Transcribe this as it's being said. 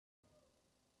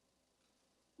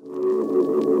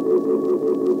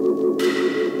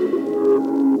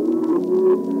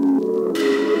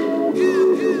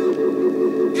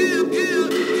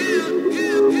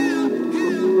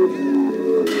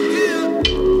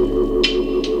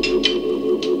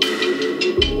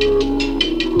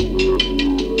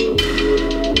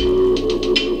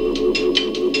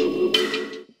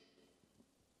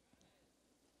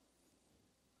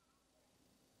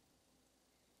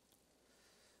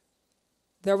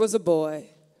There was a boy,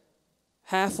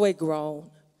 halfway grown,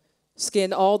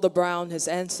 skin all the brown his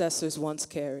ancestors once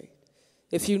carried.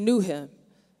 If you knew him,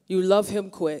 you love him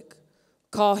quick,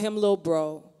 call him Lil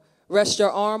Bro, rest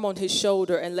your arm on his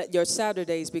shoulder and let your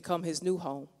Saturdays become his new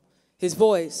home. His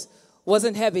voice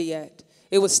wasn't heavy yet.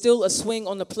 It was still a swing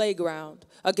on the playground,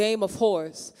 a game of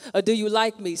horse, a do you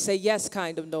like me, say yes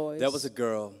kind of noise. There was a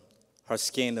girl, her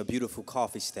skin a beautiful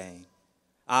coffee stain,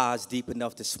 eyes deep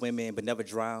enough to swim in but never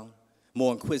drown.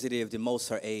 More inquisitive than most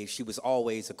her age, she was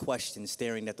always a question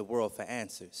staring at the world for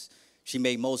answers. She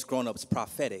made most grown-ups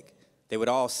prophetic. They would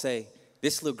all say,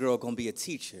 this little girl gonna be a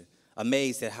teacher,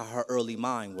 amazed at how her early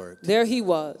mind worked. There he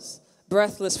was,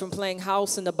 breathless from playing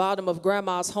house in the bottom of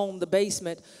grandma's home, the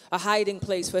basement, a hiding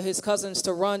place for his cousins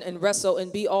to run and wrestle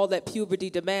and be all that puberty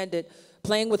demanded,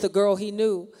 playing with a girl he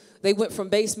knew. They went from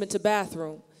basement to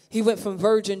bathroom. He went from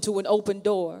virgin to an open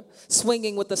door,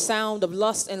 swinging with the sound of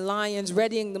lust and lions,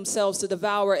 readying themselves to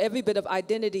devour every bit of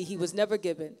identity he was never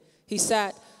given. He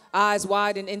sat, eyes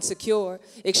wide and insecure,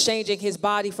 exchanging his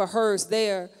body for hers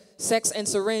there. Sex and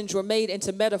syringe were made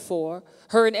into metaphor.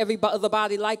 Her and every other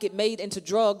body like it made into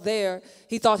drug there.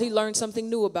 He thought he learned something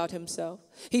new about himself.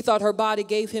 He thought her body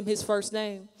gave him his first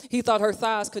name. He thought her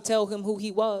thighs could tell him who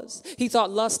he was. He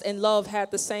thought lust and love had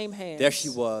the same hands. There she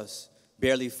was,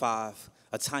 barely 5.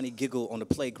 A tiny giggle on the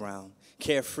playground,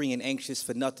 carefree and anxious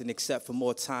for nothing except for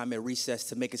more time at recess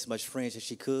to make as much friends as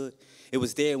she could. It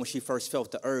was there when she first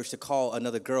felt the urge to call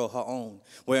another girl her own,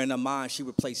 where in her mind she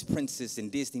replaced princes in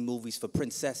Disney movies for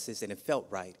princesses, and it felt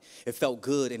right. It felt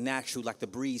good and natural, like the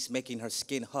breeze making her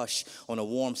skin hush on a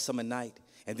warm summer night.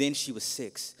 And then she was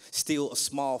 6, still a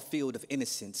small field of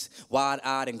innocence,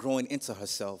 wide-eyed and growing into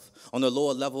herself. On the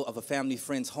lower level of a family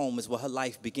friend's home is where her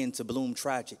life began to bloom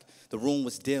tragic. The room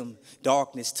was dim,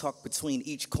 darkness tucked between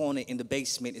each corner in the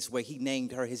basement is where he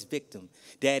named her his victim.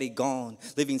 Daddy gone,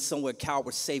 living somewhere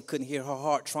coward safe, couldn't hear her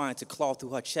heart trying to claw through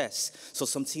her chest. So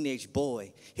some teenage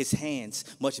boy, his hands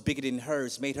much bigger than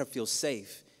hers, made her feel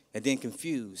safe. And then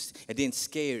confused, and then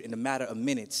scared in a matter of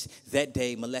minutes. That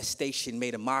day, molestation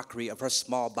made a mockery of her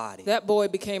small body. That boy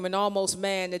became an almost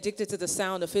man, addicted to the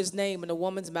sound of his name in a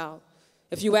woman's mouth.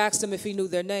 If you asked him if he knew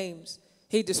their names,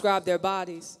 he'd describe their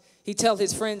bodies. He'd tell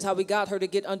his friends how he got her to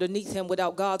get underneath him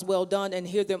without God's well done and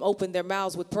hear them open their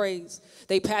mouths with praise.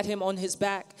 They pat him on his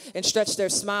back and stretch their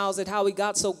smiles at how he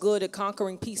got so good at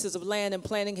conquering pieces of land and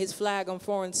planting his flag on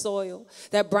foreign soil.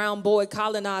 That brown boy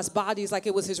colonized bodies like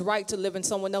it was his right to live in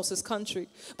someone else's country,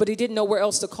 but he didn't know where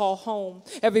else to call home.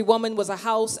 Every woman was a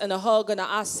house and a hug and a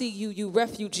I see you, you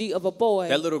refugee of a boy.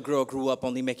 That little girl grew up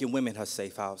only making women her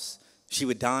safe house. She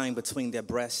would dine between their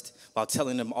breasts while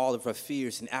telling them all of her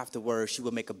fears, and afterwards she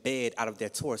would make a bed out of their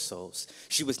torsos.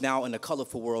 She was now in a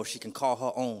colorful world she can call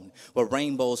her own, where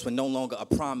rainbows were no longer a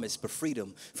promise but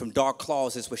freedom from dark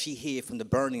closets where she hid from the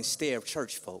burning stare of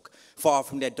church folk, far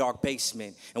from that dark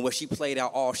basement, and where she played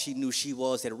out all she knew she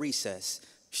was at recess.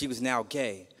 She was now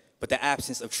gay, but the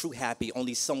absence of true happy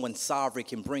only someone sovereign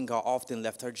can bring her often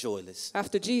left her joyless.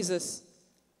 After Jesus,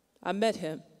 I met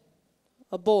him,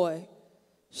 a boy,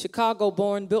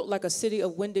 Chicago-born, built like a city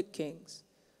of winded kings.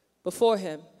 Before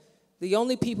him, the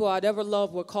only people I'd ever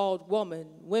loved were called women.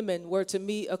 Women were to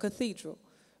me a cathedral,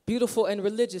 beautiful and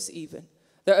religious even.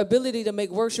 Their ability to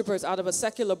make worshipers out of a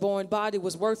secular-born body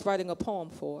was worth writing a poem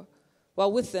for.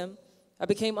 While with them, I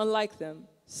became unlike them.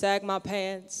 Sagged my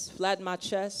pants, flattened my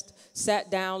chest,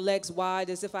 sat down, legs wide,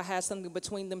 as if I had something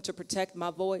between them to protect my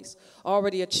voice.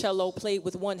 Already a cello played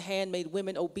with one hand made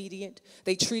women obedient.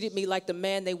 They treated me like the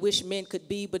man they wish men could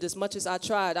be, but as much as I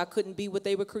tried, I couldn't be what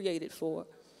they were created for.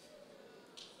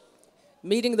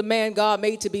 Meeting the man God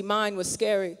made to be mine was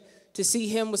scary. To see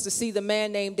him was to see the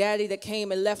man named Daddy that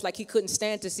came and left like he couldn't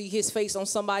stand to see his face on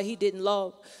somebody he didn't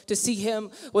love. To see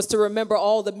him was to remember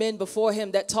all the men before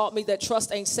him that taught me that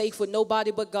trust ain't safe with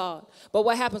nobody but God. But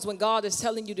what happens when God is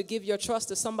telling you to give your trust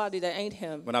to somebody that ain't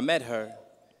him? When I met her,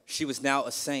 she was now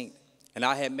a saint, and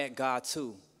I had met God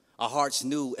too. Our hearts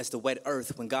knew as the wet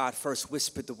earth when God first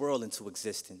whispered the world into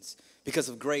existence. Because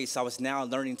of grace, I was now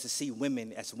learning to see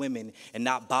women as women and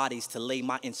not bodies to lay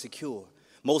my insecure.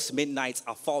 Most midnights,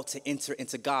 I fought to enter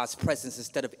into God's presence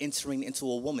instead of entering into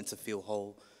a woman to feel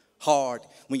whole. Hard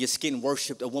when your skin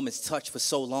worshipped a woman's touch for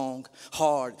so long.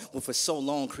 Hard when for so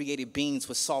long created beings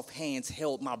with soft hands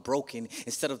held my broken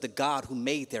instead of the God who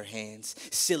made their hands.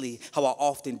 Silly how I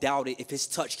often doubted if his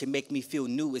touch can make me feel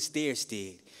new as theirs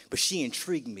did. But she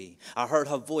intrigued me. I heard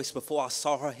her voice before I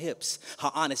saw her hips.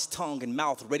 Her honest tongue and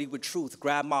mouth ready with truth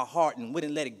grabbed my heart and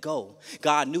wouldn't let it go.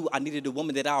 God knew I needed a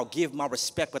woman that I'll give my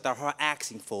respect without her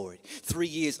asking for it. 3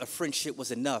 years of friendship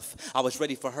was enough. I was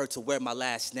ready for her to wear my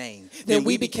last name. Then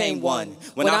we became one.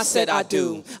 When I said I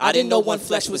do, I didn't know one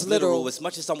flesh was literal. As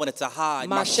much as I wanted to hide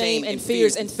my shame and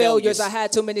fears and failures, I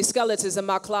had too many skeletons in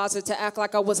my closet to act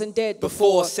like I wasn't dead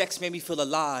before. Sex made me feel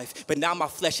alive, but now my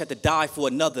flesh had to die for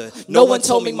another. No one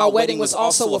told me my wedding was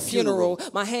also a funeral.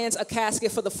 My hands a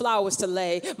casket for the flowers to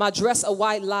lay. My dress a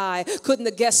white lie. Couldn't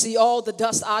the guests see all the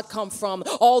dust I'd come from?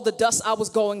 All the dust I was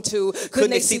going to? Couldn't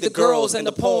they see the girls and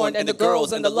the porn and the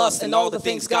girls and the lust and all the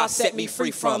things God set me free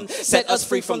from? Set us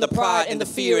free from the pride and the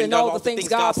fear and all the things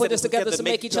God put us together to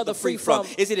make each other free from.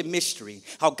 Is it a mystery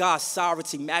how God's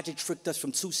sovereignty magic tricked us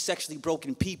from two sexually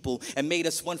broken people and made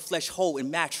us one flesh whole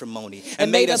in matrimony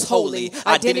and made us holy?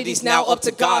 Identities now up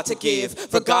to God to give,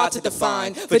 for God to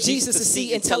define, for Jesus to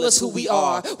see and tell us who we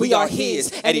are. We are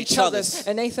his and each other's.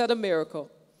 And ain't that a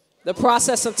miracle? The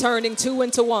process of turning two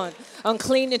into one,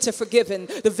 unclean into forgiven,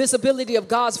 the visibility of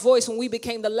God's voice when we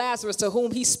became the Lazarus to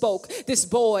whom he spoke. This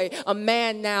boy, a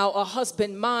man now, a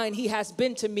husband mine, he has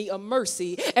been to me a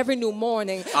mercy. Every new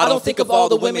morning, I don't think of all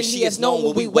the women he has known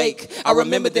when we wake. I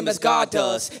remember them as God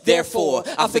does. Therefore,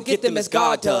 I forget them as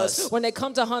God does. When they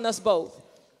come to hunt us both,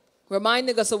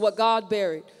 reminding us of what God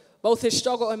buried, both his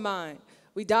struggle and mine.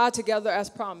 We died together as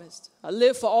promised. I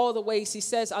live for all the ways he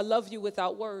says, I love you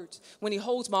without words. When he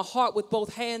holds my heart with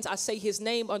both hands, I say his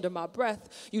name under my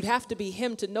breath. You'd have to be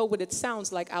him to know what it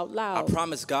sounds like out loud. I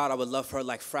promised God I would love her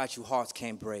like fragile hearts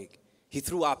can't break. He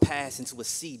threw our past into a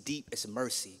sea deep as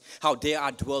mercy. How dare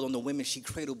I dwell on the women she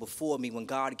cradled before me when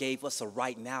God gave us a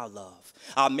right now love.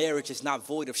 Our marriage is not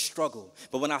void of struggle,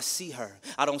 but when I see her,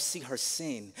 I don't see her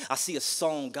sin. I see a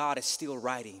song God is still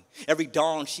writing. Every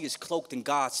dawn she is cloaked in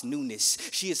God's newness.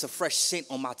 She is a fresh scent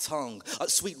on my tongue, a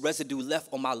sweet residue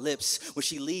left on my lips. When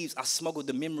she leaves, I smuggle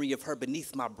the memory of her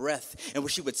beneath my breath. And when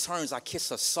she returns, I kiss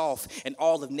her soft, and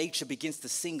all of nature begins to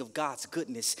sing of God's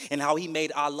goodness and how he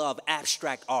made our love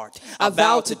abstract art. I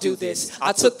vowed to do this.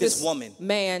 I took this woman,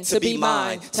 man, to be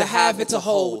mine, to have and to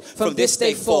hold. From this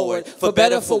day forward, for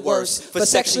better, for worse, for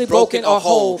sexually broken or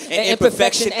whole, in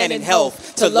imperfection and in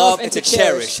health, to love and to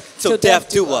cherish, till death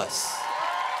do us.